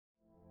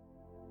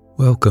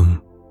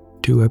Welcome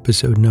to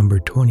episode number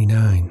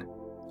 29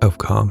 of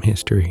Calm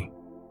History.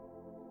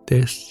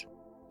 This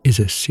is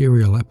a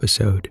serial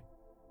episode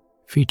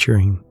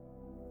featuring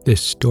the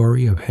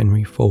story of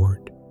Henry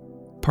Ford,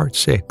 Part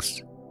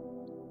 6,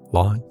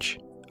 Launch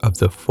of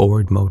the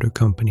Ford Motor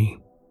Company.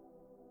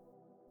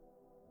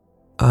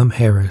 I'm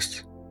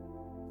Harris,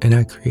 and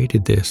I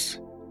created this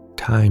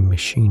time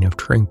machine of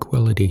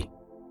tranquility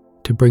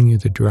to bring you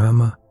the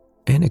drama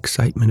and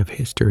excitement of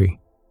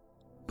history,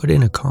 but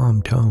in a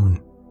calm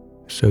tone,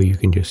 so you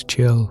can just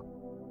chill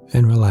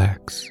and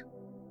relax.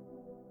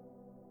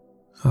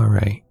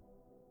 Alright,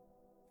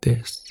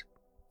 this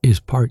is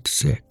part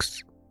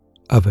 6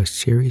 of a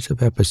series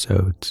of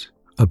episodes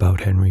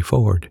about Henry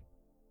Ford,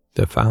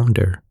 the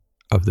founder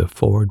of the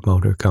Ford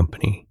Motor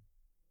Company.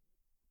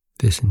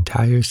 This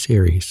entire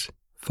series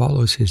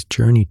follows his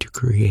journey to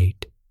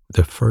create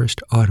the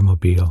first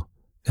automobile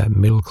that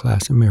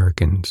middle-class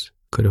Americans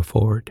could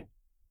afford.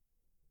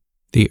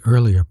 The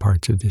earlier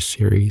parts of this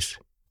series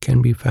can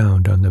be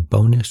found on the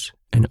Bonus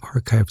and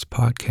Archives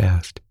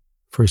podcast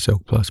for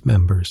Soak Plus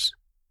members.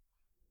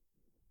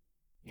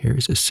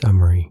 Here's a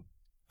summary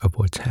of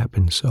what's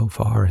happened so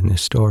far in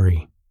this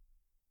story.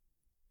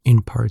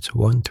 In parts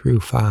 1 through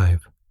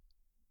 5,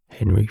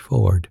 Henry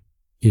Ford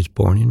is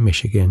born in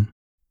Michigan,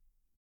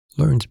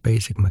 learns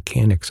basic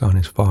mechanics on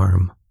his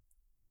farm,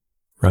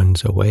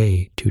 runs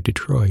away to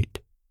Detroit,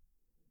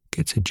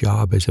 gets a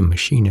job as a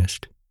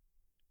machinist,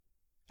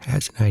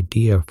 has an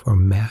idea for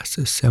mass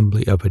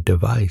assembly of a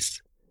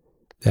device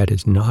that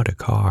is not a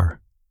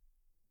car.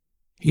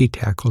 He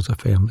tackles a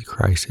family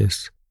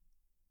crisis,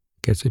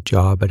 gets a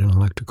job at an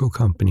electrical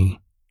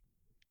company,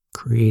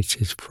 creates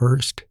his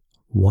first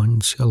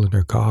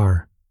one-cylinder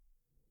car,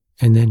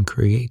 and then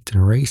creates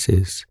and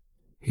races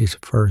his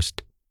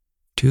first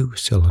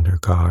two-cylinder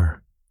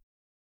car.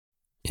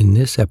 In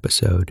this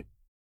episode,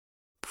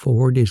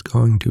 Ford is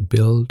going to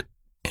build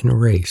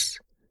and race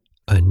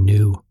a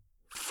new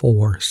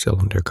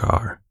four-cylinder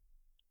car.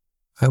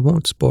 I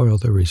won't spoil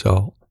the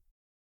result,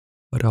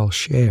 but I'll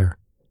share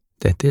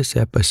that this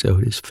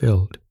episode is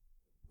filled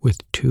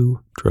with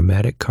two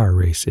dramatic car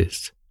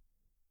races,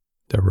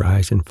 the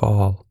rise and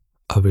fall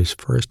of his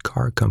first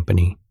car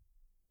company,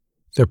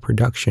 the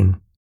production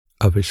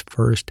of his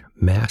first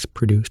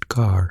mass-produced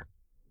car,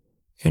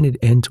 and it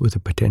ends with a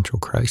potential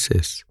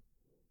crisis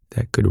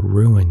that could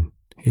ruin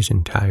his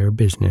entire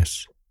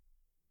business.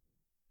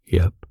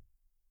 Yep,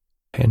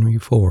 Henry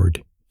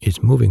Ford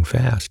is moving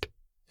fast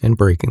and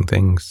breaking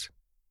things.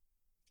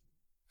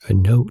 A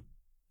note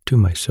to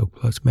my Soak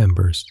Plus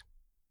members.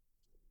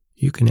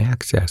 You can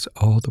access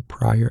all the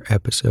prior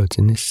episodes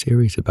in this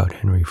series about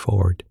Henry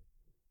Ford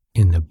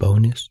in the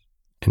Bonus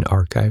and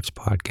Archives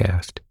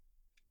podcast.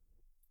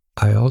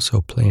 I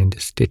also plan to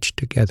stitch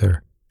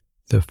together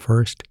the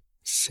first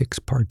 6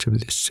 parts of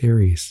this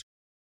series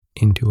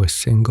into a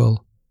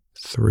single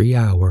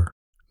 3-hour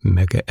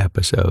mega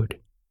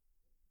episode.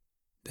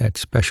 That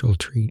special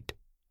treat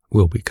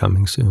will be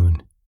coming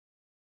soon.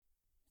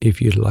 If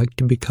you'd like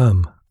to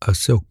become a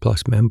Soak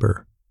Plus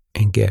member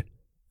and get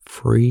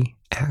free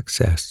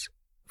access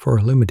for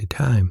a limited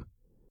time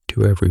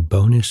to every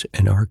bonus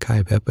and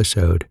archive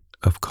episode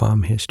of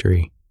Calm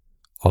History,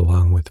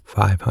 along with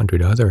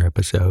 500 other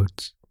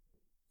episodes,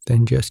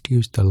 then just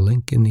use the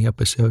link in the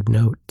episode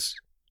notes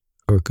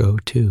or go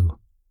to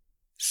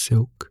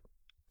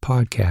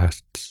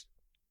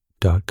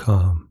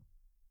silkpodcasts.com.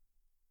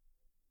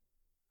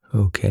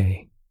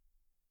 Okay.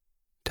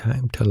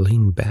 Time to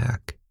lean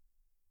back,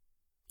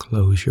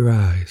 close your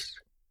eyes,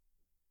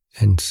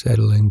 and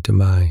settle into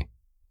my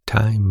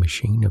time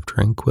machine of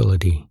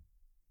tranquility.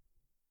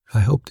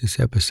 I hope this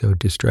episode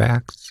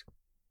distracts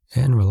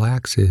and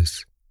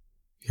relaxes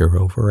your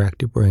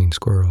overactive brain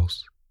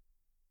squirrels.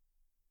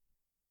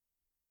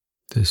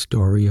 The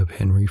story of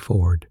Henry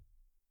Ford,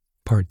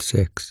 Part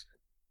 6,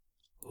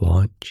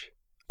 Launch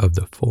of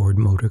the Ford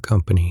Motor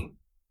Company.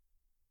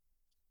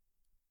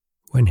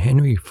 When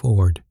Henry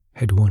Ford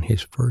had won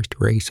his first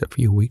race a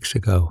few weeks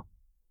ago,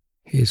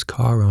 his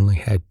car only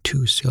had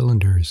 2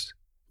 cylinders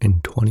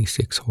and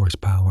 26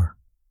 horsepower.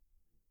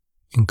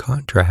 In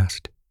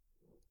contrast,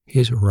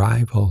 his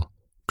rival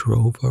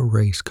drove a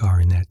race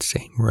car in that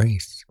same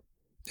race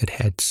that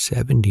had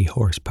 70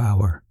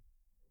 horsepower.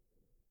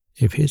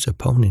 If his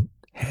opponent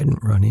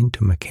hadn't run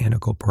into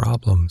mechanical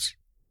problems,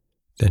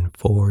 then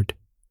Ford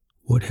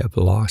would have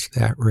lost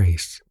that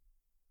race.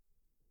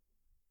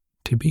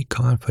 To be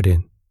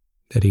confident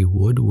that he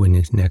would win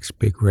his next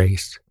big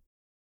race,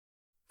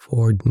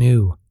 Ford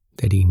knew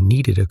that he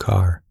needed a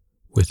car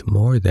with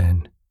more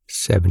than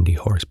 70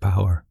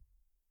 horsepower.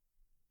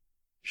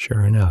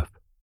 Sure enough,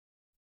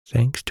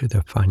 thanks to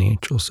the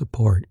financial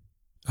support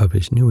of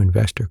his new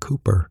investor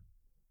Cooper,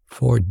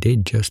 Ford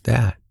did just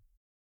that.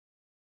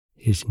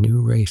 His new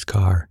race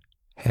car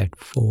had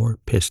 4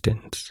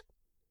 pistons,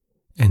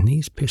 and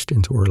these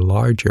pistons were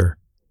larger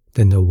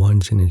than the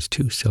ones in his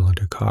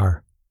 2-cylinder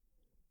car,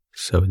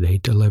 so they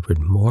delivered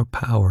more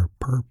power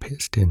per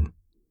piston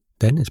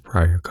than his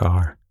prior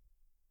car.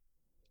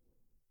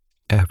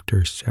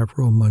 After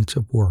several months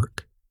of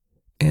work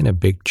and a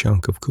big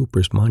chunk of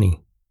Cooper's money.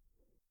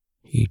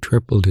 He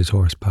tripled his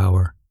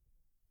horsepower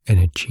and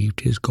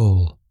achieved his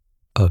goal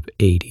of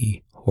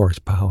 80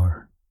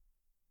 horsepower.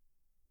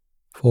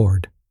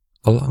 Ford,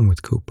 along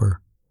with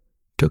Cooper,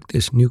 took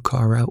this new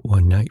car out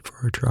one night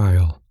for a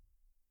trial.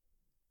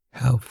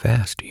 "How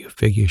fast do you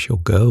figure she'll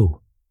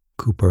go?"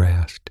 Cooper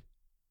asked.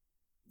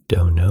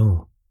 "Don't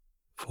know,"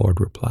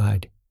 Ford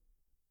replied.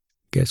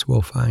 "Guess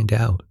we'll find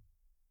out."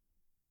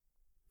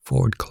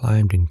 Ford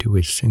climbed into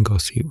his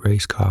single-seat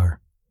race car,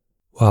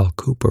 while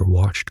Cooper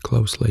watched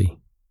closely.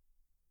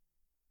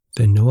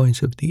 The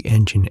noise of the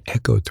engine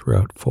echoed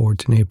throughout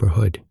Ford's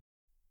neighborhood.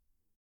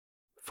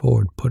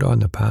 Ford put on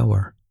the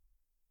power,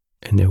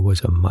 and there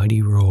was a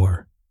mighty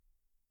roar,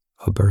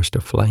 a burst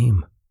of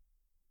flame,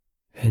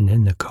 and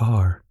then the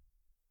car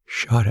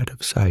shot out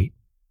of sight.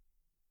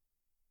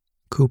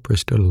 Cooper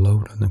stood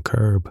alone on the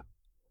curb,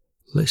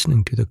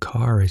 listening to the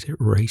car as it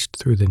raced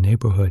through the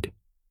neighborhood.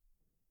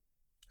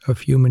 A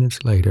few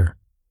minutes later,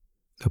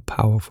 the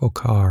powerful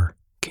car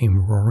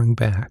came roaring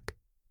back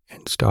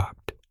and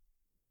stopped.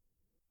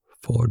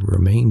 Ford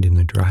remained in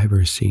the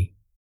driver's seat,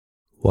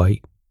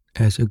 white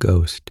as a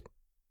ghost.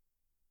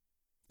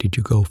 "Did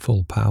you go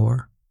full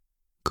power?"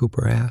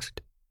 Cooper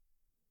asked.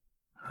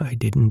 "I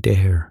didn't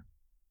dare,"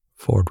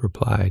 Ford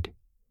replied,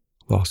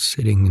 while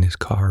sitting in his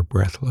car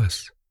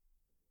breathless.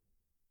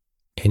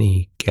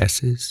 "Any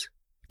guesses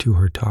to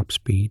her top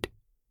speed?"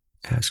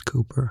 asked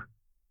Cooper.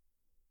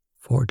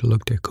 Ford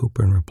looked at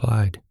Cooper and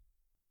replied,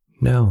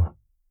 "No,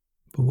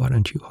 but why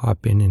don't you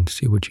hop in and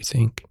see what you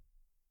think?"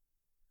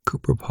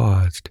 Cooper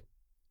paused,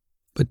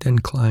 but then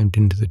climbed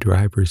into the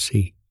driver's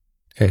seat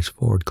as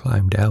Ford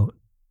climbed out.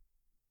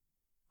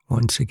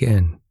 Once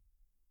again,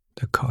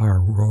 the car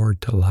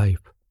roared to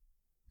life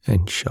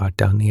and shot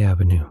down the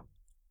avenue.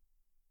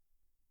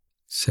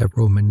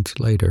 Several minutes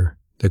later,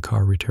 the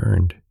car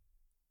returned.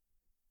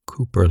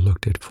 Cooper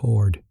looked at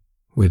Ford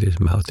with his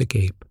mouth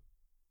agape.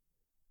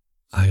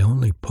 "I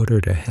only put her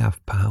to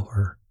half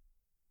power,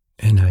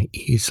 and I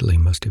easily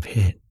must have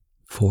hit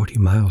 40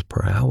 miles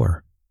per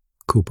hour,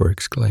 Cooper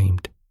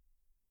exclaimed.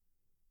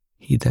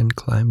 He then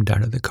climbed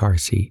out of the car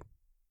seat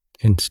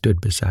and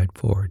stood beside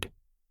Ford.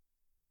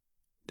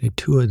 The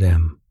two of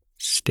them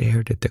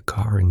stared at the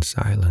car in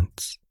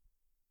silence.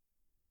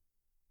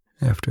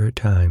 After a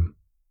time,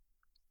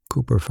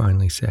 Cooper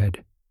finally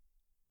said,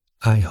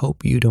 "I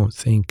hope you don't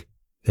think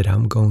that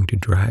I'm going to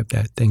drive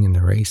that thing in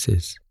the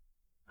races.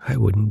 I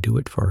wouldn't do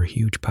it for a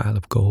huge pile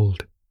of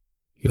gold.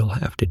 You'll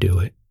have to do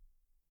it."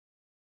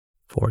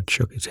 Ford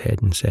shook his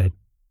head and said,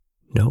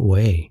 "No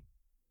way.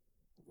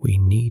 We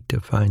need to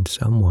find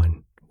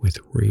someone with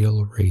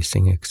real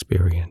racing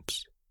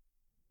experience."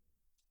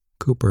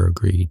 Cooper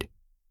agreed,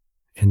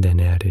 and then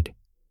added,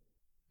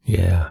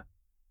 "Yeah,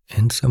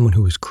 and someone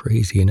who was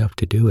crazy enough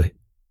to do it."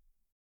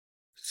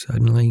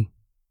 Suddenly,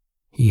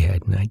 he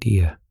had an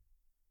idea.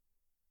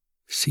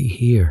 "See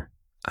here,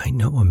 I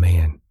know a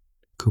man,"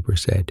 Cooper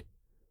said.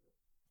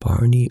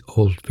 "Barney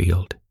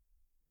Oldfield.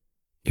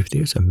 If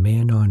there's a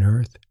man on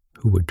earth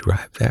who would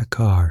drive that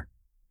car,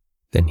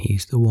 then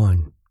he's the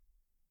one.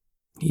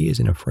 He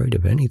isn't afraid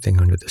of anything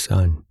under the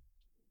sun.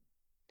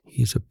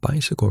 He's a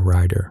bicycle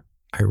rider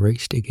I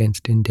raced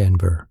against in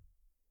Denver.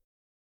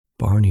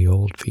 Barney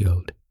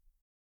Oldfield.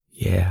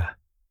 Yeah,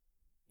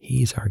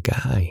 he's our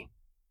guy."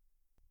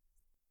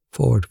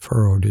 Ford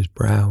furrowed his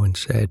brow and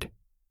said,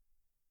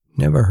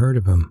 "Never heard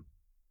of him.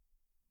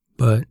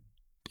 But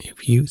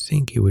if you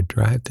think he would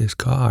drive this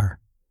car,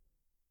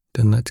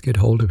 then let's get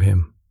hold of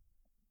him.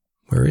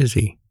 Where is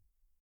he?"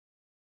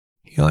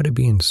 "He ought to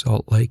be in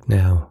Salt Lake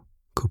now,"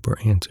 Cooper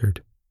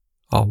answered.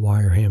 "I'll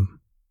wire him."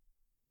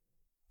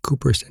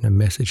 Cooper sent a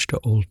message to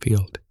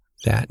Oldfield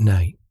that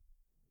night.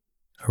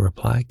 A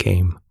reply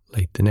came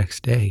late the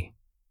next day.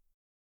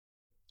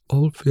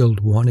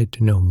 Oldfield wanted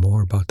to know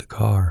more about the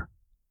car,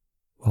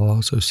 while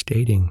also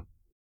stating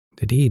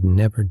that he'd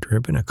never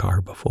driven a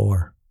car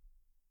before.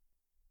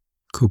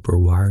 Cooper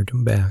wired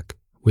him back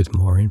with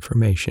more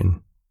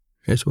information,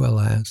 as well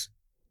as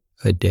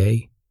a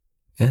day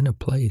and a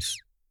place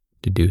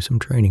to do some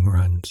training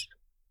runs.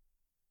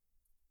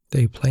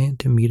 They planned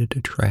to meet at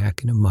a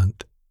track in a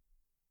month.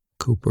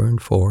 Cooper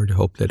and Ford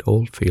hoped that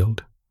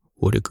Oldfield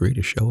would agree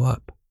to show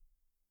up.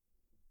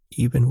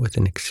 Even with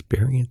an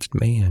experienced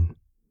man,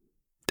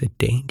 the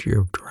danger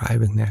of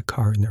driving that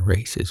car in the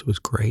races was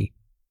great.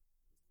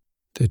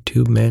 The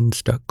two men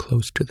stuck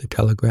close to the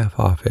telegraph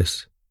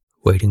office,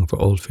 waiting for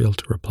Oldfield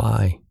to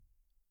reply.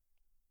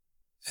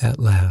 At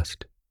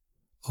last,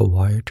 a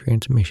wire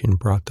transmission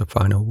brought the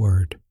final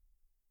word.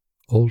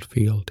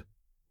 Oldfield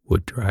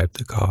would drive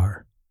the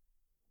car.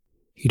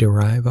 He'd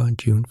arrive on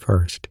June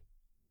 1st,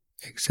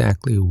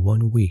 exactly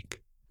 1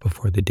 week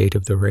before the date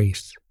of the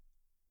race.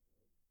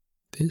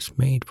 This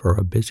made for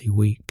a busy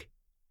week.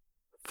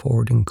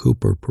 Ford and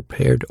Cooper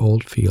prepared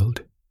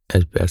Oldfield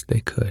as best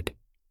they could.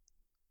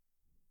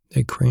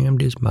 They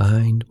crammed his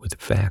mind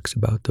with facts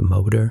about the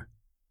motor,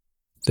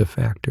 the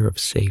factor of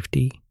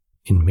safety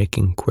in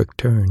making quick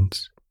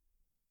turns,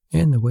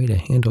 and the way to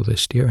handle the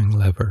steering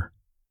lever.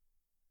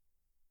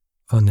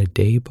 On the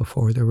day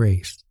before the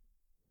race,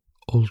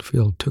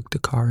 Oldfield took the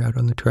car out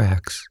on the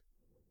tracks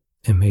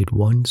and made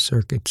one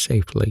circuit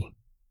safely,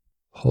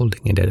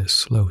 holding it at a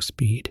slow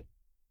speed.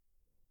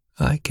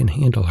 "I can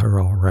handle her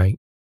all right,"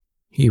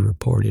 he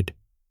reported.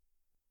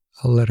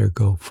 "I'll let her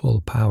go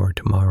full power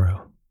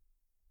tomorrow."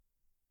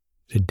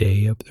 The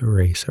day of the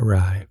race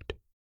arrived.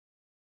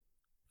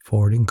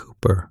 Ford and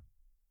Cooper,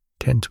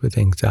 tense with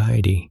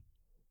anxiety,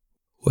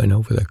 went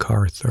over the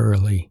car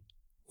thoroughly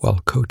while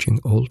coaching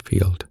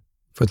Oldfield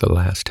for the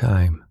last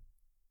time.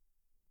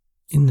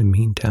 In the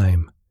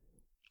meantime,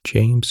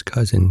 James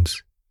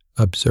Couzens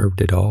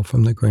observed it all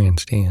from the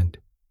grandstand.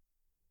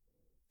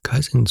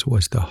 Couzens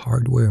was the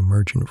hardware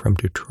merchant from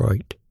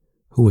Detroit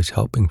who was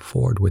helping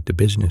Ford with the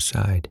business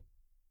side.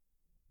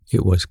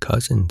 It was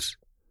Couzens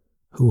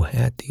who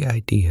had the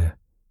idea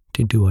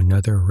to do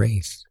another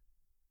race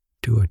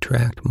to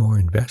attract more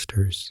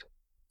investors.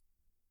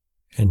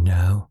 And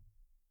now,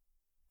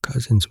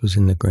 Couzens was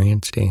in the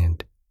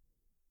grandstand,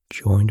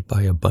 joined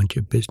by a bunch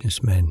of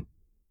businessmen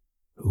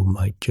who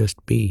might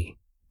just be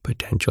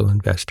potential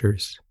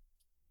investors.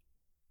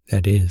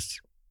 That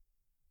is,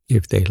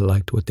 if they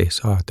liked what they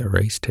saw at the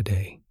race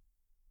today.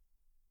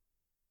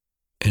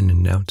 An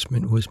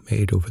announcement was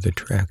made over the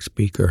track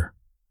speaker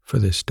for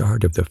the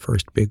start of the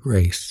first big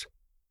race.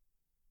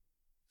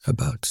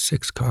 About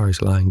 6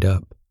 cars lined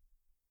up,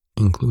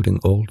 including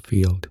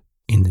Oldfield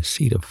in the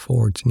seat of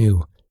Ford's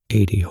new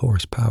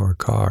 80-horsepower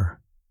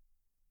car.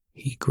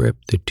 He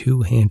gripped the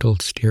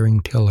 2-handled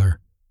steering tiller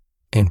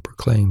and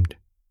proclaimed,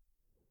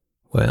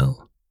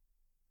 "Well,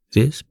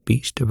 this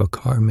beast of a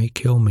car may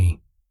kill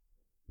me,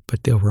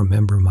 but they'll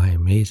remember my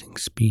amazing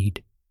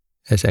speed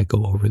as I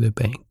go over the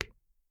bank."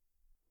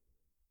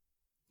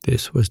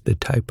 This was the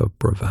type of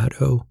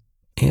bravado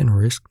and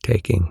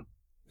risk-taking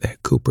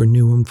that Cooper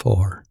knew him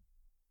for.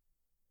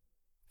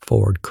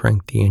 Ford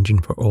cranked the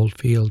engine for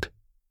Oldfield,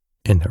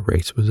 and the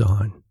race was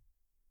on.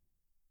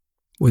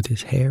 With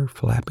his hair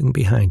flapping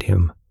behind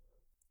him,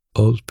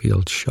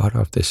 Oldfield shot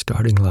off the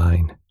starting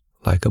line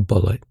like a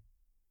bullet.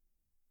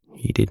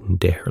 He didn't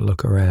dare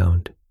look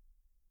around.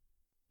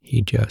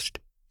 He just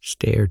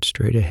stared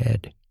straight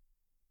ahead,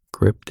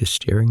 gripped the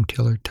steering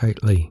tiller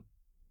tightly,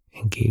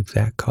 and gave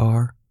that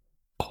car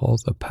all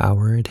the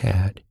power it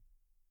had.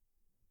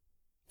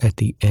 At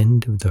the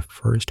end of the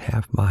first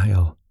half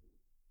mile,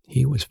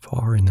 he was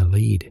far in the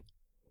lead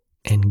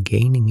and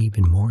gaining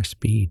even more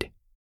speed.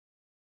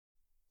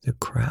 The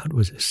crowd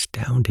was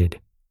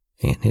astounded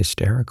and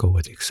hysterical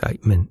with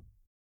excitement.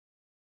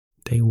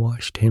 They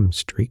watched him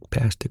streak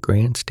past the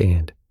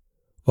grandstand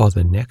while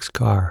the next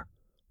car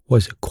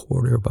was a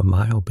quarter of a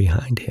mile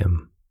behind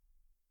him.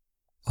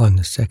 On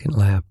the second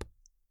lap,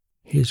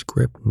 his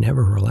grip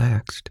never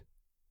relaxed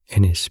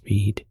and his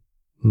speed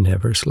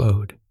never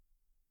slowed.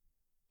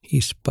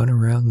 He spun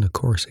around the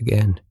course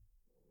again,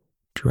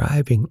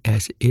 driving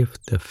as if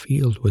the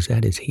field was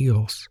at his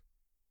heels,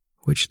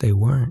 which they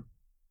weren't.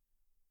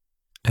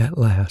 At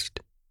last,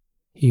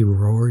 he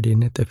roared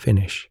in at the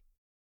finish,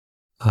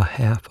 a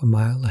half a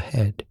mile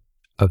ahead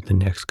of the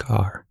next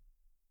car.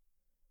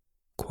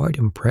 Quite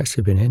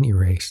impressive in any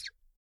race,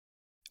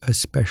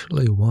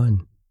 especially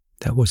one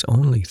that was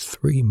only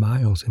 3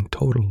 miles in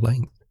total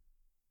length.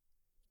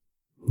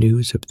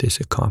 News of this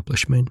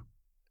accomplishment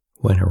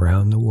went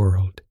around the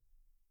world.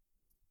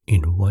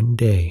 In one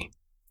day,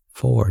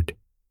 Ford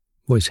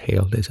was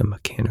hailed as a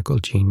mechanical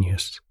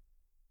genius.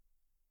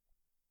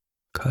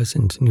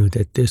 Couzens knew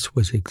that this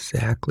was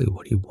exactly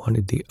what he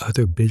wanted the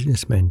other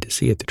businessmen to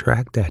see at the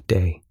track that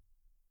day.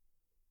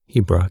 He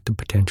brought the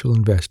potential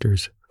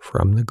investors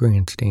from the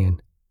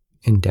grandstand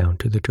and down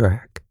to the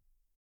track.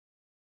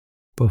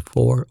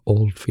 Before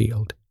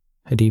Oldfield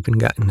had even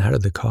gotten out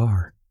of the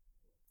car,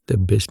 the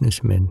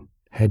businessmen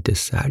had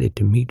decided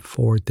to meet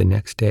Ford the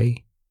next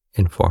day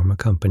and form a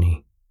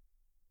company.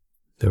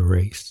 The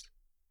race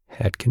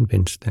had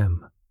convinced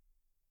them.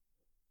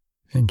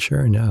 And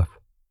sure enough,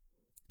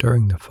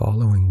 during the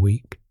following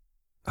week,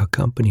 a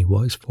company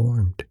was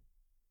formed.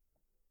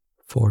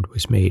 Ford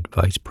was made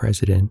vice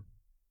president,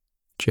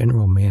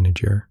 general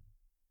manager,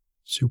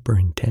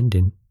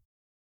 superintendent,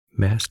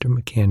 master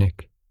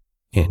mechanic,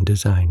 and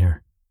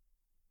designer.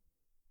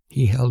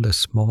 He held a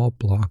small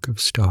block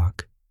of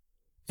stock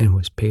and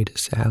was paid a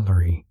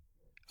salary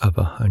of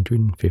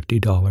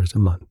 $150 a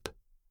month.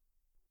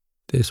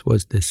 This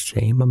was the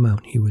same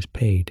amount he was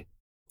paid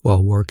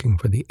while working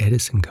for the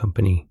Edison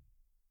Company,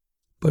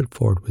 but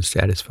Ford was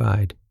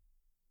satisfied.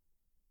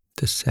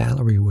 The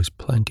salary was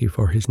plenty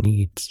for his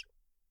needs.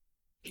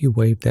 He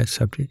waved that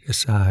subject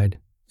aside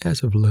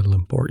as of little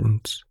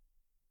importance.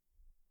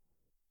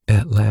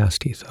 At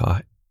last, he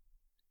thought,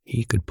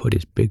 he could put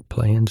his big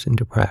plans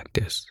into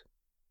practice.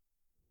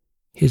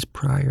 His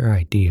prior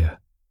idea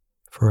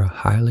for a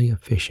highly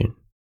efficient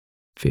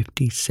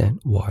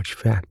 50-cent watch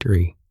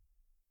factory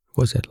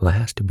was at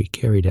last to be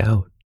carried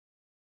out,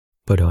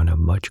 but on a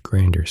much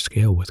grander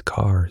scale with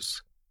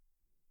cars.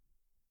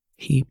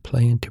 He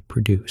planned to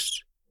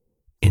produce,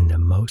 in the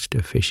most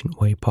efficient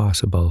way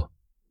possible,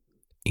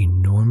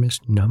 enormous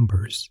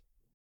numbers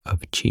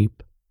of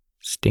cheap,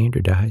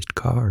 standardized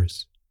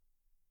cars.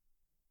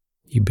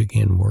 He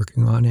began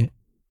working on it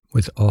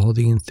with all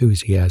the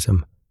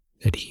enthusiasm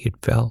that he had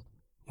felt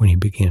when he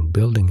began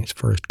building his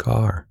first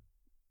car.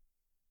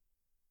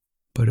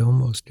 But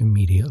almost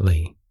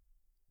immediately,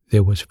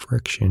 there was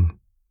friction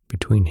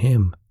between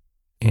him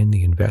and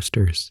the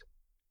investors.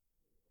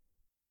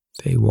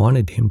 They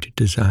wanted him to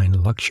design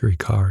luxury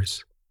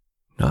cars,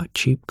 not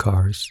cheap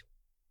cars.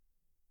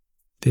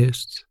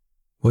 This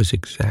was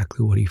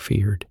exactly what he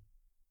feared.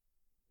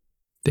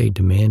 They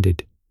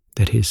demanded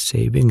that his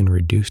saving and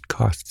reduced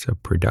costs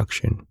of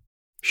production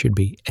should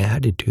be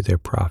added to their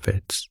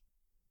profits,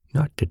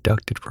 not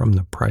deducted from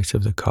the price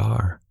of the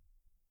car.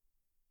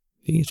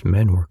 These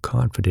men were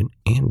confident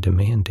and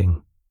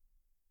demanding.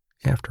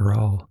 After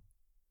all,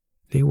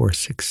 they were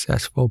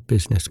successful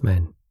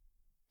businessmen,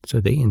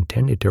 so they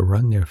intended to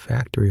run their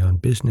factory on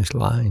business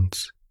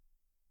lines.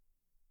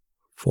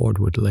 Ford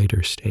would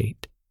later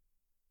state,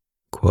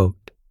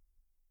 quote,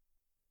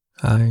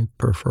 "I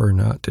prefer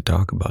not to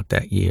talk about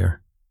that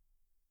year.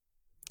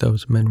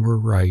 Those men were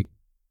right,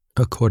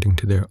 according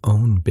to their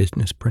own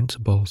business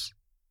principles.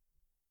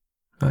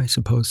 I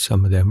suppose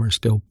some of them are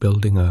still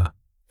building a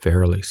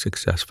fairly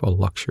successful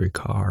luxury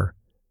car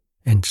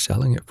and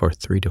selling it for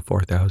 $3,000 to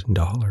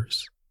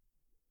 $4,000.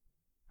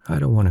 I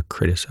don't want to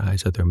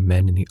criticize other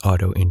men in the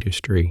auto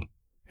industry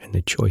and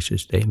the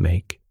choices they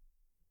make.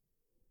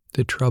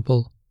 The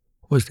trouble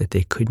was that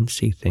they couldn't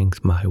see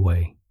things my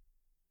way.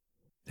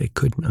 They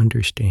couldn't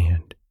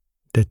understand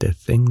that the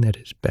thing that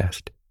is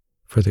best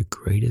for the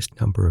greatest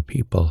number of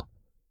people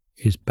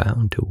is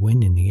bound to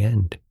win in the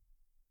end.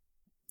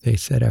 They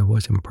said I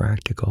wasn't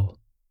practical,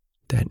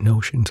 that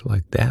notions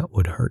like that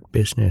would hurt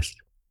business.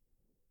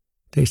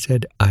 They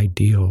said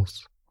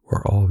ideals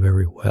were all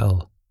very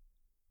well,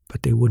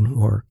 but they wouldn't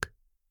work.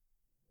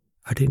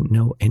 I didn't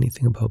know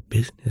anything about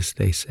business,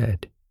 they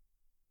said.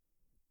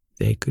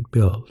 They could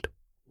build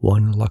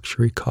one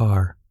luxury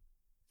car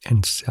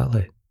and sell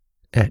it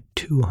at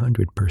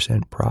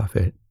 200%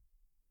 profit.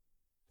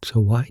 So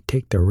why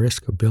take the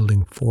risk of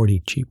building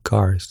 40 cheap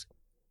cars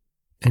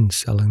and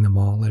selling them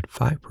all at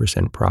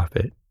 5%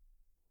 profit?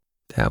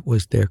 That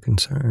was their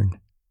concern.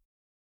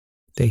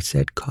 They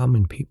said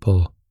common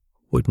people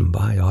wouldn't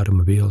buy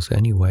automobiles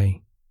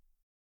anyway.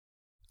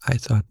 I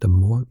thought the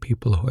more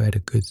people who had a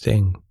good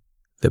thing,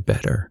 the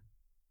better.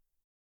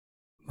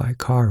 My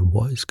car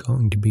was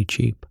going to be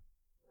cheap,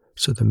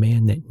 so the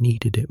man that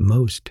needed it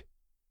most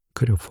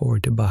could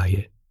afford to buy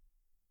it.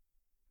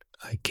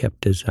 I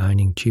kept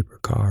designing cheaper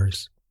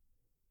cars,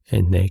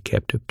 and they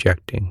kept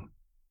objecting.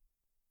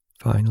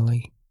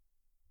 Finally,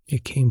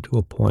 it came to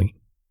a point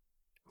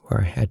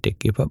where I had to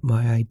give up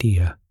my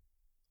idea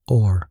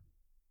or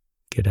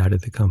get out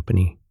of the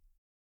company.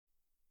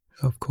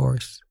 Of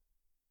course,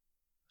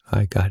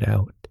 I got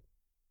out."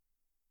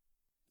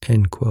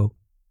 End quote.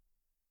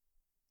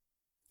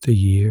 The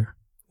year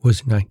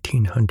was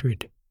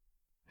 1900,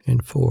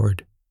 and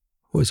Ford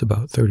was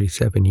about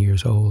 37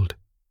 years old.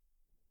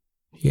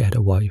 He had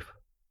a wife,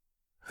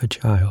 a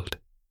child,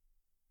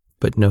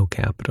 but no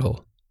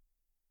capital,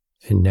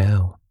 and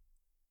now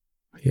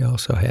he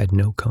also had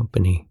no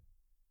company.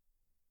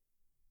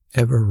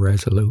 Ever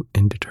resolute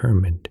and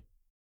determined,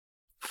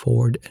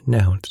 Ford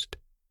announced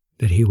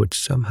that he would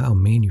somehow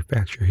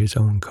manufacture his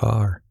own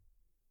car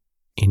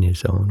in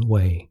his own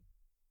way.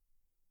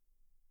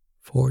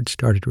 Ford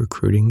started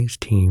recruiting his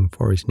team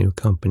for his new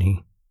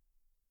company.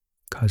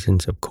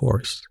 Cousins, of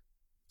course,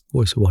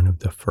 was one of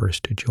the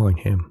first to join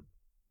him.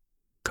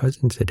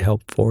 Cousins had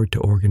helped Ford to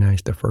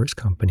organize the first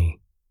company,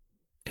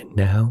 and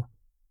now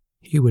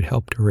he would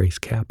help to raise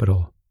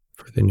capital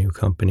for the new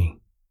company.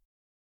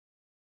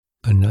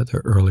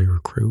 Another early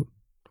recruit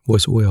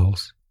was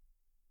Wills.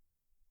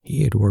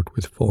 He had worked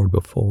with Ford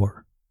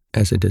before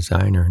as a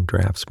designer and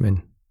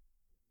draftsman.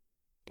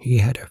 He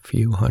had a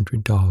few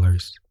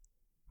 $100s,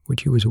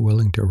 which he was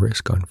willing to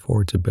risk on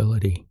Ford's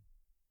ability.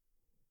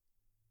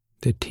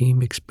 The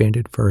team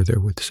expanded further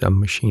with some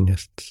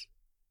machinists.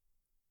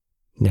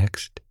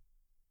 Next,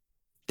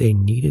 they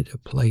needed a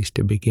place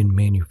to begin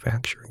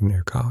manufacturing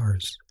their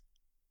cars.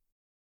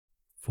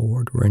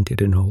 Ford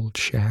rented an old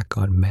shack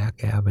on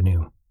Mack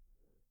Avenue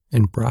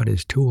and brought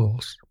his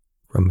tools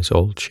from his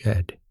old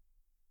shed.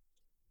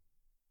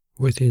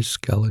 With his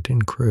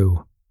skeleton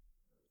crew,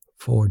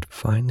 Ford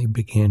finally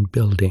began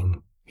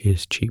building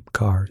his cheap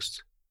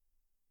cars.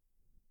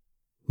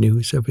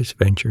 News of his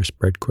venture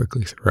spread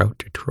quickly throughout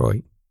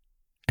Detroit,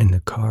 and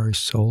the cars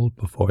sold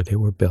before they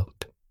were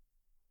built.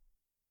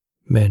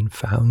 Men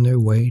found their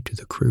way to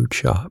the crude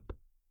shop,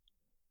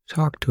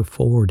 talked to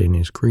Ford in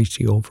his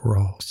greasy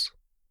overalls,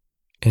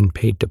 and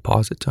paid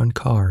deposits on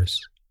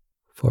cars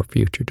for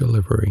future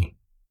delivery.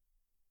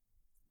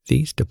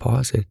 These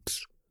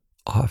deposits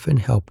often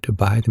helped to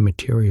buy the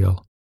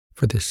material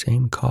for the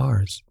same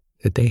cars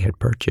that they had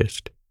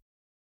purchased.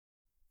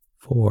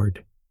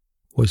 Ford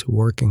was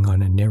working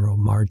on a narrow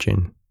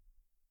margin.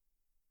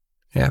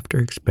 After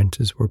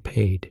expenses were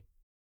paid,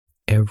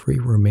 every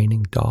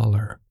remaining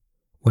dollar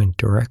went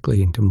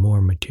directly into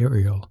more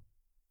material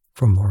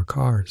for more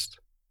cars.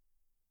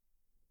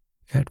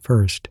 At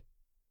first,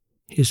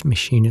 His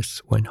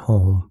machinists went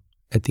home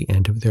at the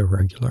end of their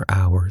regular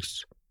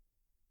hours,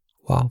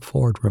 while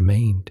Ford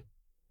remained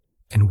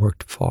and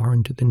worked far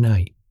into the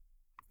night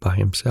by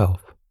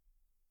himself.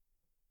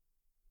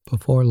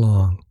 Before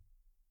long,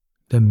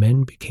 the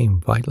men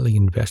became vitally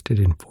invested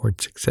in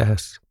Ford's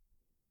success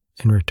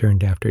and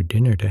returned after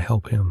dinner to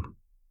help him.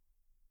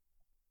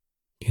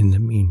 In the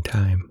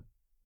meantime,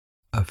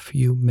 a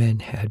few men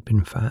had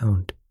been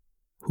found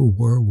who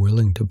were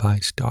willing to buy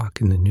stock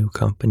in the new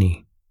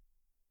company.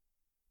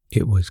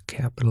 It was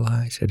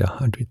capitalized at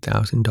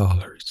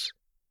 $100,000,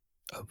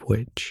 of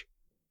which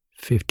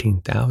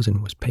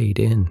 $15,000 was paid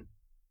in.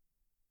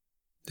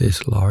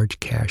 This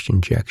large cash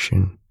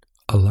injection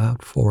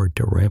allowed Ford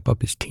to ramp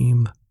up his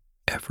team,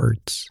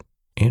 efforts,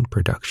 and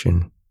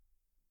production.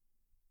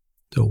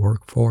 The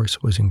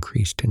workforce was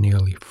increased to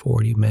nearly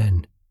 40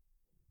 men,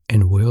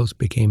 and Wills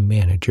became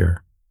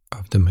manager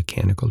of the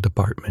mechanical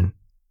department.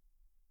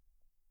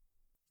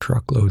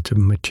 Truckloads of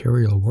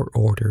material were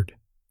ordered,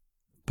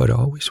 but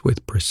always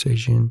with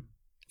precision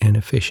and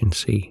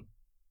efficiency.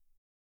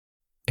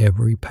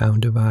 Every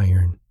pound of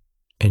iron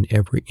and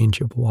every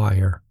inch of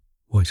wire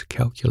was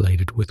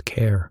calculated with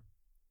care.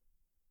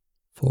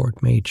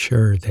 Ford made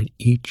sure that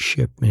each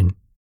shipment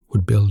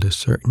would build a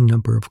certain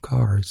number of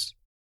cars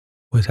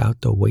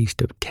without the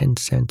waste of 10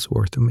 cents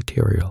worth of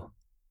material.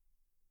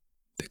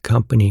 The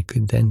company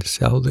could then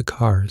sell the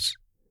cars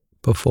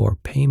before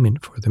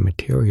payment for the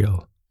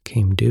material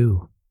came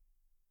due.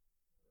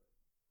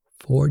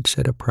 Ford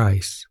set a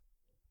price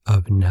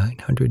of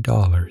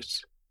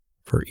 $900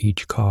 for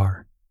each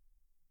car.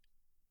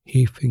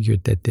 He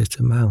figured that this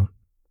amount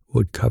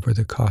would cover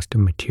the cost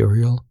of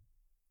material,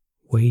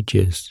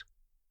 wages,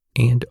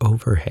 and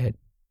overhead,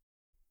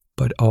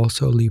 but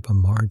also leave a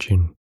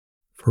margin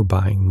for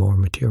buying more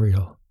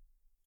material.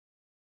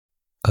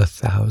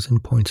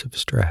 1,000 points of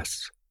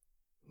stress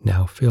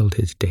now filled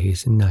his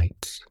days and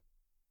nights.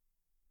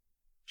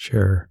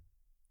 Sure,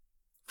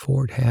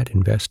 Ford had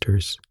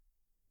investors,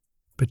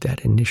 but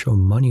that initial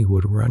money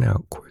would run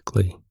out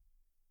quickly.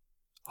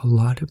 A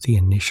lot of the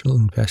initial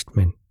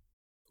investment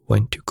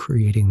went to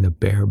creating the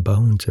bare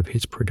bones of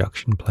his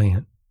production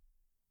plant.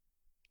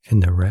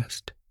 And the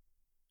rest?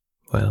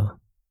 Well,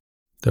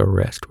 the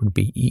rest would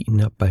be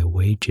eaten up by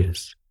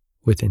wages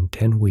within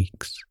 10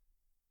 weeks.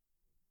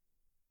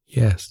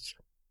 Yes,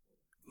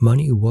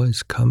 money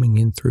was coming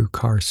in through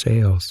car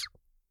sales,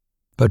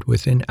 but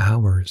within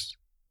hours,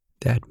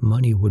 that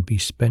money would be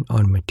spent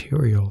on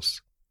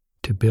materials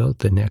to build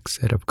the next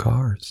set of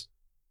cars.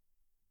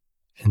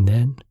 And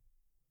then,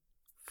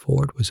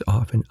 Ford was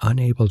often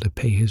unable to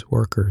pay his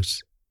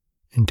workers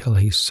until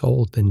he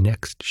sold the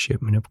next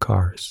shipment of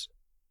cars.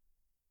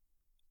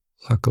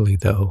 Luckily,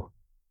 though,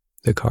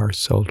 the cars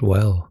sold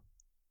well.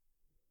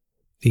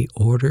 The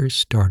orders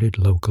started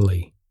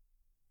locally,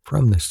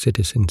 from the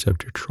citizens of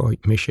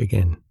Detroit,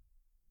 Michigan.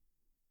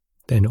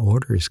 Then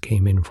orders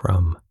came in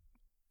from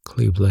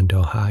Cleveland,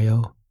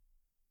 Ohio,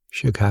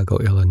 Chicago,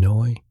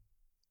 Illinois,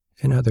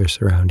 and other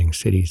surrounding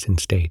cities and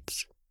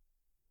states.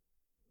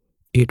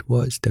 It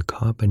was the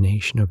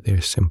combination of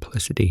their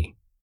simplicity,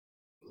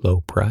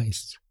 low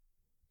price,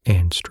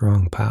 and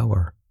strong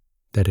power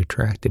that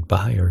attracted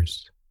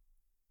buyers.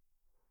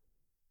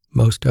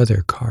 Most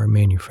other car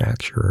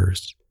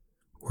manufacturers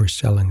were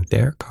selling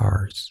their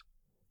cars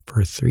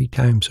for 3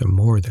 times or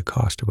more the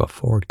cost of a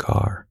Ford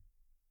car.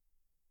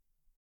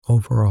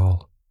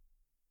 Overall,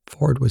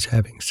 Ford was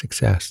having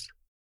success,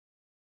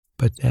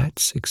 but that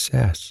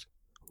success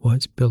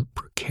was built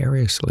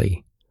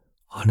precariously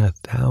on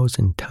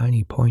 1,000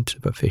 tiny points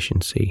of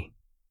efficiency.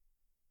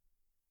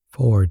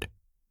 Ford,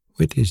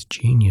 with his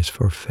genius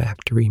for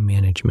factory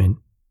management,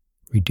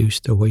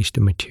 reduced the waste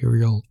of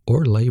material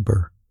or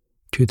labor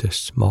to the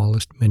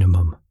smallest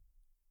minimum.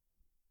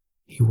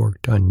 He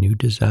worked on new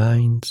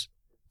designs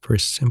for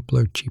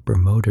simpler, cheaper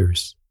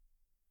motors.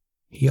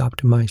 He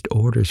optimized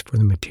orders for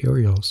the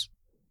materials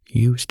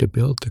used to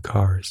build the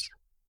cars.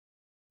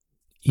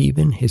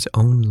 Even his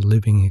own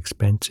living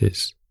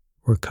expenses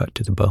were cut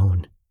to the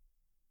bone.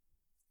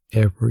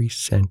 Every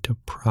cent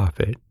of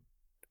profit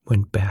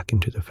went back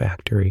into the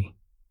factory.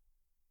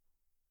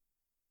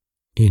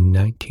 In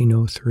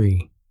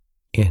 1903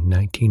 and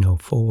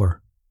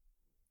 1904,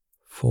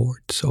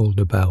 Ford sold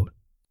about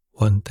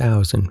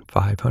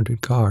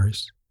 1,500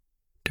 cars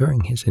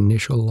during his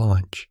initial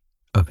launch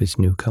of his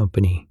new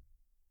company.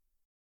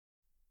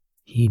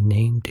 He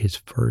named his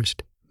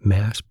first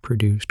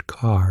mass-produced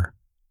car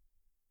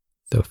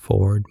the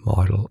Ford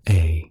Model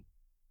A.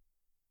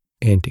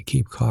 And to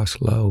keep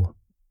costs low,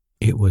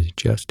 it was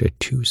just a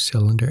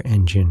 2-cylinder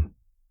engine.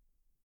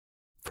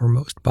 For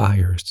most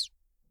buyers,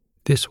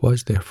 this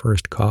was their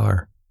first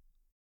car,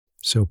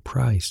 so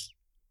price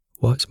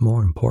was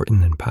more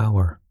important than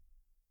power.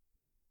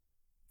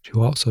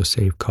 To also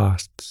save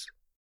costs,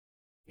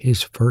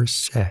 his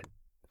first set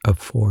of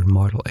Ford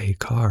Model A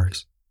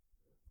cars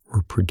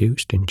were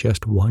produced in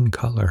just one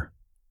color.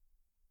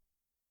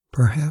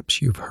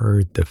 Perhaps you've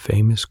heard the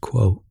famous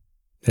quote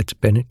that's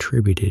been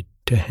attributed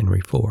to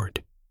Henry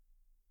Ford.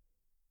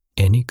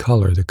 Any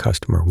color the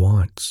customer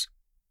wants,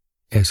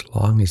 as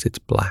long as it's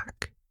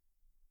black.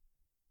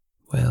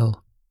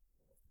 Well,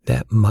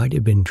 that might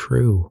have been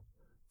true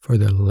for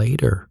the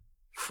later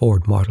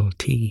Ford Model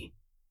T,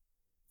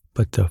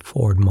 but the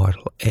Ford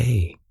Model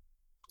A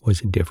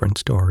was a different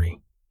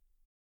story.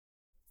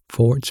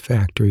 Ford's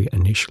factory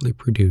initially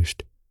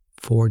produced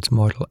Ford's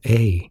Model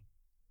A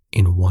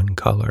in one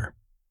color,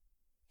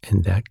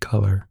 and that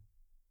color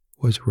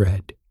was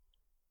red.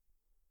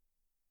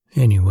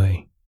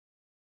 Anyway,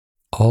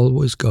 all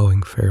was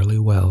going fairly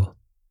well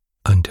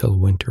until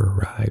winter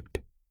arrived,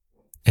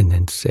 and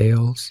then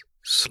sales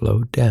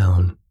slowed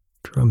down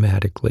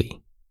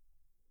dramatically.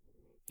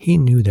 He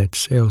knew that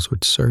sales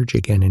would surge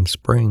again in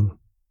spring,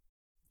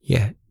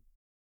 yet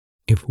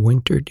if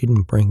winter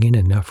didn't bring in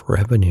enough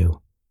revenue,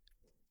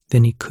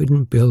 then he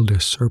couldn't build a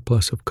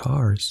surplus of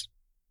cars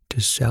to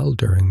sell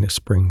during the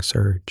spring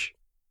surge.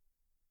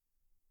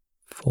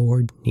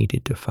 Ford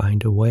needed to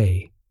find a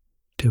way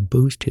to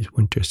boost his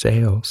winter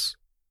sales,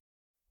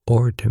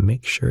 or to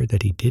make sure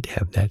that he did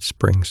have that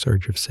spring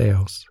surge of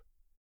sales.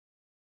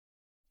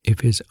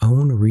 If his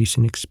own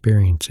recent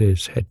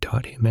experiences had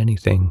taught him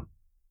anything,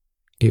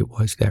 it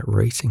was that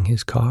racing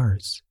his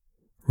cars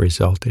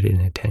resulted in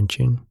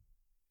attention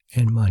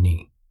and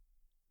money.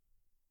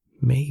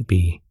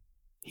 Maybe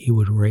he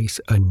would race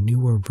a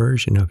newer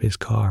version of his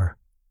car,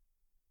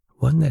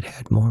 one that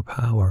had more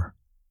power.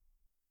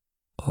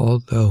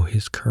 Although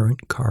his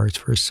current cars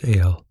for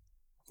sale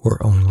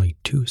were only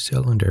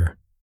 2-cylinder,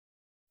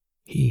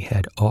 he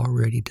had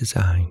already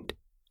designed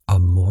a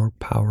more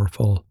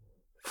powerful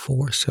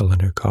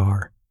 4-cylinder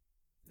car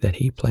that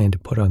he planned to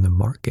put on the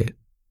market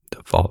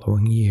the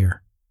following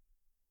year.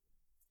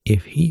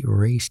 If he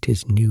raced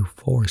his new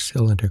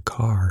 4-cylinder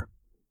car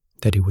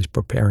that he was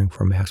preparing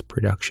for mass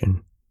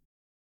production,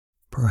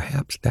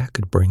 perhaps that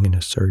could bring in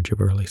a surge of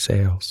early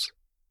sales.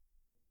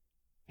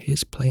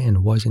 His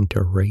plan wasn't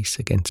to race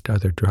against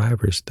other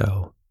drivers,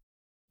 though,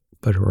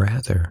 but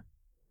rather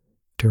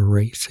to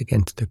race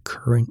against the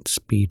current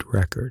speed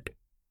record.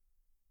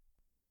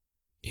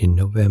 In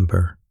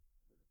November,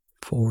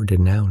 Ford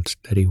announced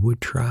that he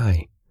would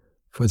try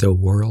for the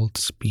world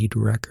speed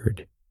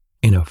record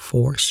in a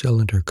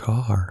 4-cylinder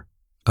car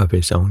of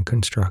his own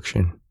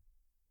construction.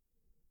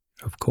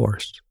 Of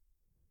course,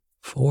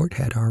 Ford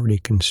had already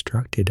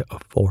constructed a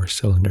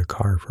 4-cylinder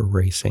car for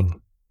racing.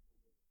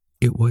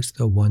 It was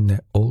the one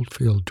that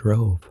Oldfield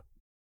drove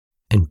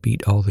and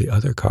beat all the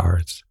other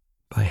cars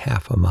by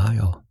half a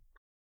mile.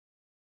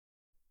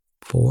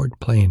 Ford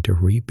planned to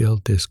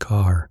rebuild this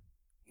car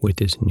with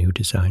his new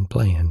design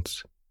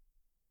plans.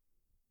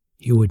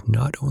 He would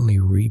not only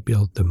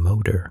rebuild the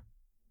motor,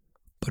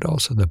 but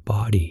also the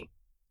body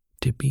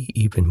to be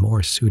even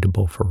more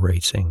suitable for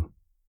racing.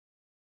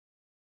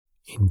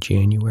 In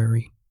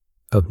January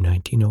of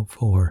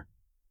 1904,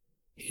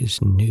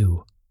 his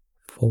new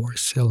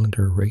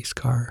 4-cylinder race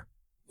car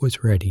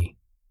was ready.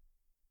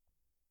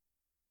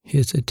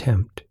 His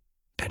attempt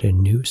at a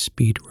new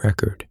speed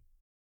record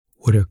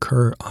would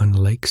occur on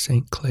Lake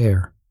St.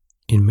 Clair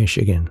in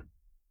Michigan.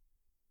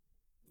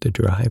 The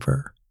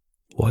driver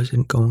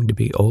wasn't going to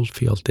be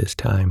Oldfield this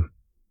time,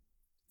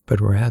 but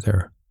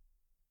rather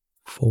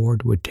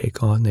Ford would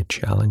take on the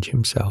challenge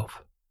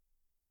himself.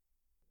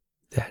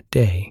 That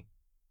day,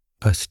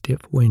 a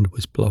stiff wind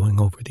was blowing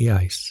over the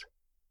ice.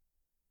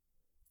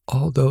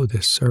 Although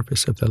the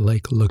surface of the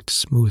lake looked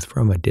smooth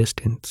from a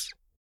distance,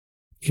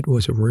 it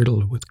was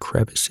riddled with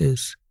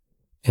crevices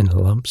and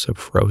lumps of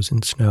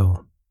frozen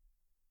snow.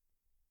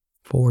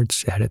 Ford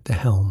sat at the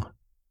helm,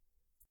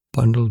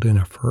 bundled in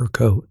a fur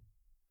coat,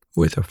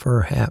 with a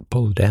fur hat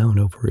pulled down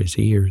over his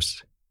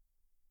ears.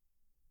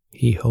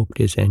 He hoped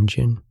his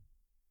engine,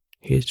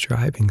 his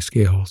driving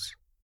skills,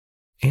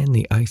 and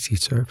the icy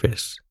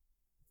surface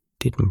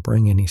didn't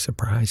bring any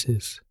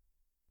surprises.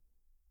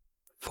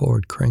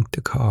 Ford cranked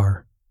the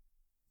car,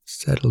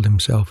 settled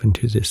himself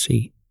into the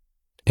seat,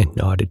 and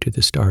nodded to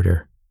the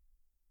starter.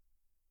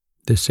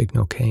 The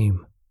signal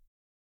came.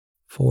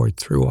 Ford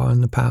threw on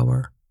the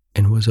power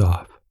and was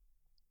off.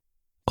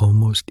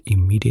 Almost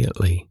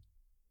immediately,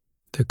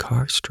 the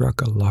car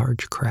struck a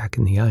large crack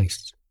in the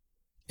ice,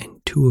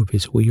 and 2 of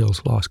his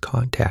wheels lost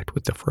contact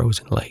with the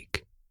frozen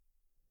lake.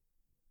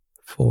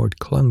 Ford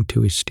clung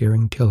to his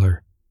steering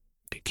tiller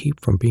to keep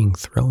from being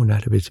thrown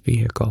out of his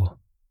vehicle.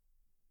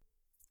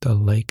 The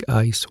lake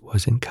ice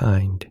wasn't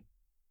kind.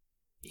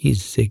 He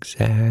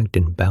zigzagged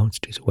and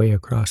bounced his way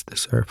across the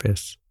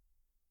surface,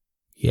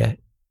 yet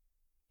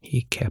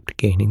he kept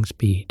gaining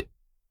speed.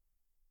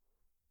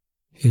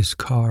 His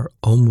car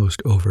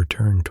almost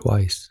overturned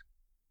twice,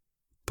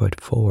 but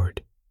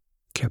Ford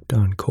kept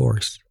on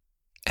course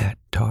at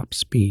top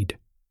speed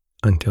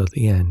until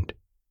the end.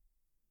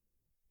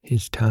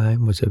 His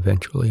time was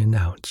eventually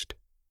announced.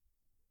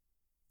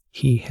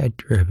 He had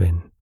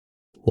driven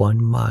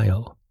 1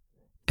 mile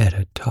at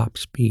a top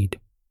speed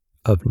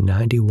of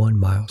 91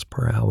 miles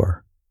per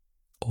hour,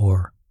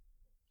 or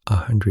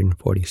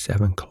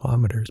 147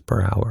 kilometers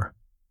per hour.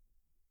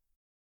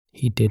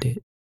 He did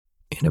it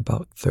in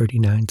about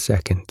 39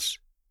 seconds,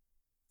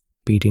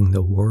 beating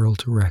the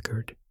world's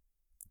record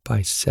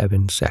by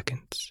 7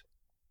 seconds.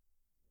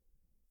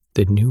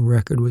 The new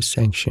record was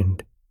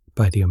sanctioned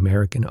by the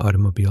American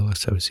Automobile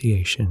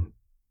Association.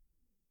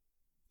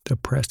 The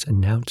press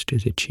announced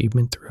his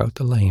achievement throughout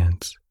the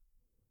lands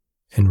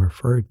and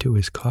referred to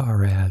his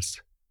car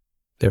as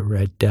the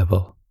Red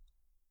Devil.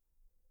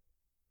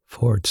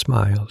 Ford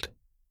smiled,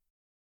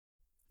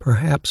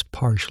 perhaps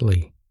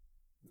partially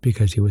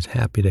because he was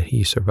happy that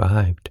he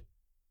survived,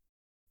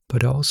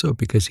 but also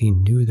because he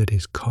knew that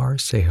his car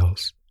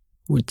sales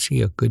would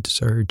see a good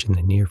surge in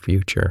the near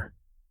future.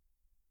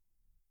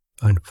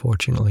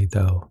 Unfortunately,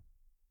 though,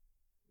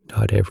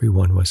 not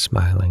everyone was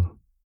smiling.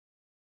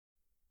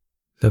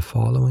 The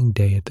following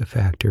day at the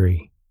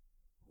factory,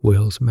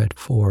 Wills met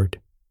Ford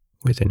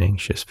with an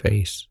anxious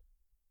face.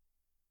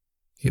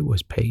 It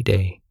was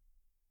payday,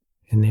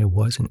 and there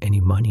wasn't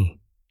any money.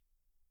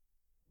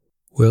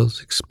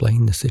 Wills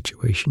explained the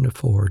situation to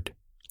Ford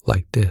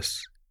like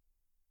this.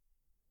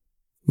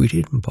 We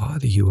didn't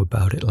bother you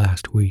about it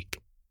last week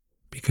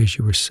because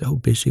you were so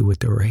busy with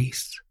the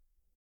race.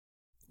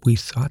 We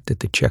thought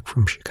that the check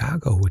from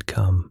Chicago would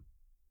come.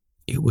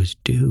 It was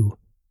due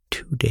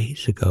 2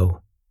 days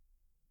ago.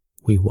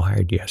 We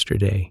wired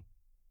yesterday,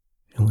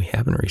 and we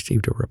haven't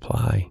received a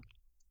reply.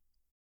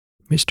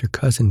 Mr.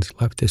 Cousins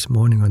left this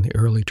morning on the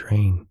early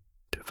train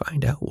to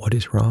find out what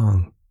is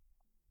wrong.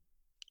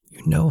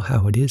 You know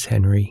how it is,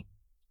 Henry.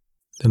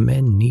 The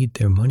men need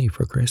their money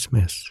for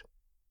Christmas,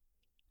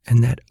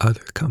 and that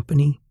other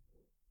company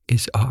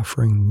is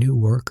offering new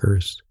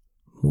workers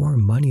more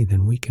money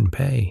than we can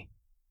pay.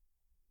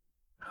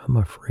 I'm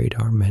afraid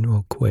our men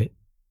will quit,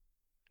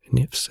 and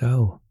if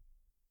so,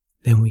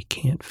 then we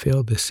can't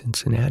fill the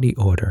Cincinnati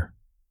order.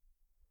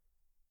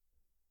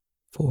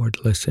 Ford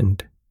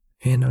listened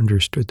and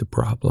understood the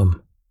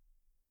problem.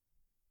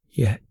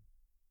 Yet,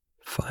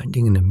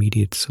 finding an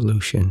immediate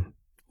solution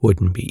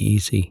wouldn't be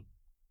easy.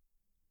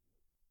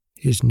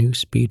 His new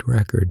speed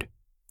record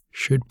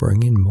should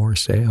bring in more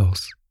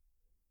sales,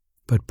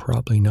 but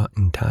probably not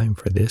in time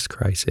for this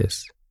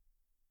crisis.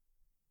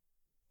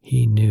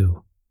 He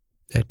knew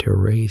that to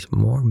raise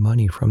more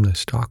money from the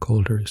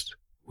stockholders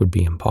would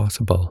be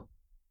impossible.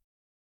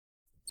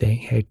 They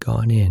had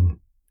gone in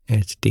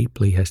as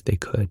deeply as they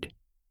could.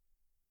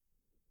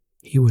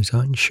 He was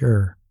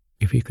unsure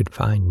if he could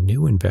find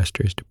new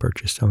investors to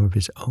purchase some of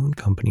his own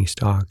company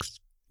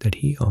stocks that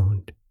he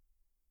owned.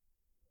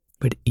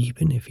 But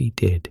even if he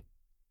did,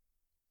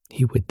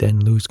 he would then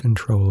lose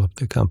control of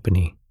the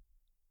company.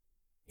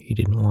 He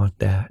didn't want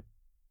that.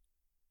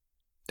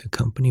 The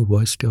company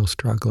was still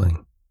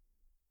struggling.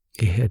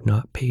 It had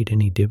not paid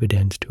any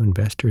dividends to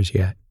investors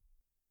yet.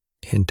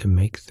 And to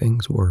make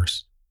things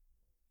worse,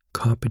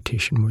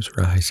 competition was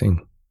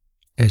rising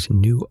as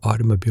new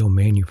automobile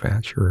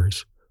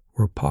manufacturers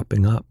were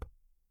popping up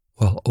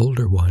while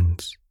older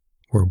ones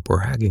were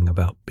bragging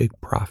about big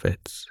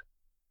profits.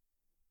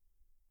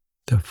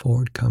 The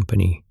Ford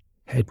company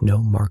had no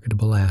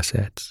marketable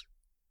assets,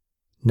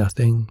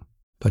 nothing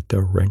but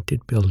the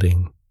rented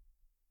building,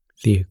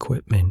 the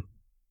equipment,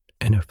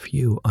 and a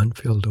few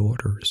unfilled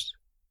orders.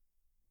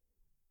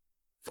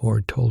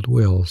 Ford told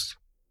Wills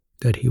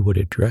that he would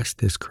address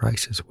this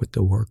crisis with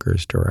the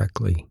workers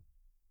directly.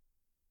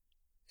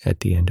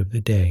 At the end of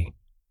the day,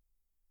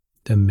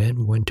 the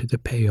men went to the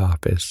pay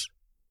office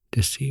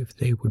to see if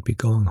they would be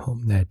going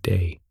home that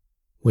day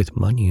with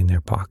money in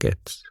their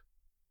pockets.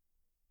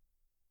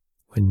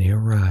 When they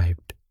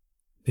arrived,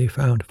 they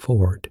found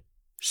Ford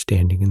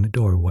standing in the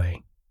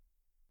doorway.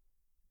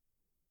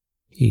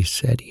 He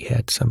said he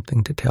had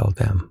something to tell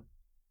them.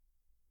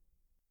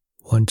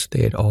 Once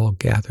they had all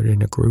gathered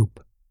in a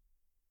group,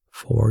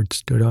 Ford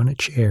stood on a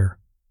chair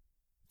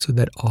so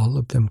that all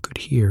of them could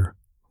hear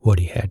what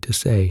he had to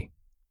say.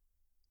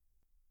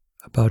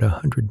 About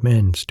 100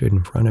 men stood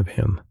in front of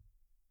him.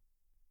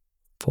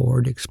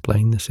 Ford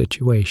explained the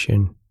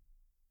situation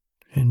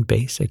and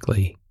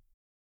basically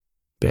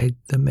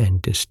begged the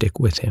men to stick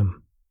with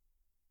him.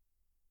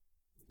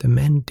 The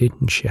men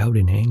didn't shout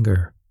in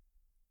anger,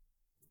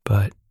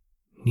 but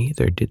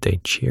neither did they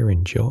cheer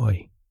in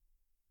joy.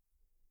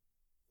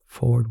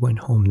 Ford went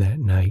home that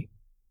night,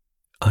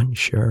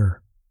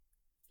 unsure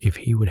if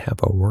he would have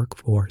a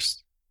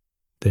workforce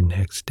the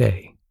next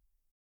day.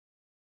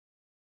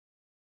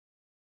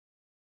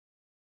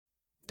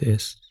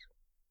 This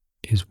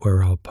is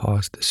where I'll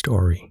pause the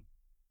story.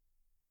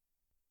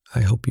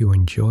 I hope you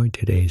enjoyed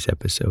today's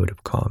episode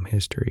of Calm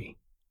History.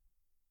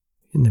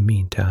 In the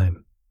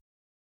meantime,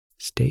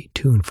 stay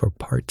tuned for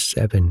part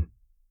 7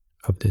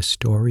 of the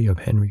story of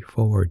Henry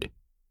Ford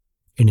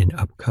in an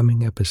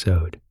upcoming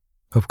episode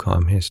of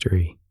Calm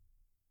History.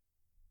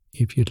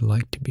 If you'd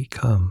like to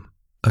become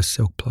a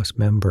Silk Plus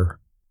member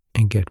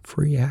and get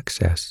free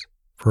access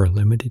for a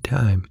limited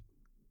time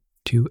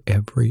to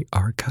every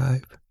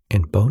archive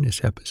and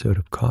bonus episode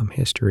of Calm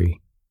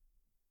History,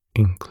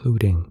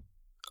 including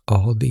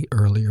all the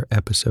earlier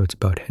episodes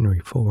about Henry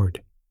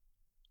Ford,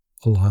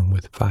 along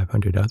with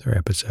 500 other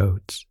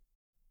episodes,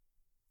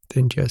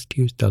 then just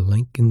use the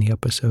link in the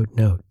episode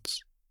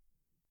notes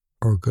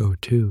or go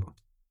to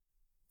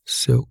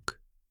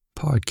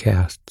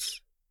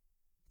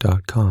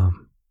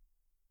silkpodcasts.com.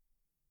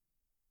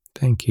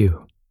 Thank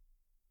you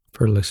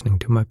for listening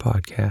to my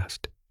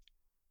podcast.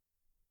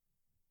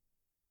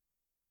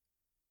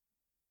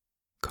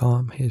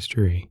 Calm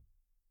History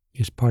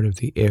is part of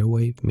the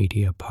Airwave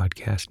Media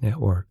Podcast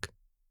Network.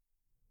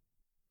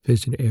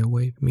 Visit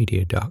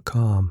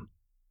airwavemedia.com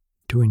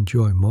to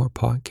enjoy more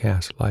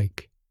podcasts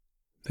like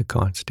The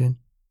Constant,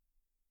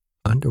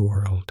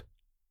 Underworld,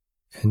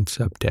 and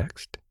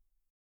Subtext.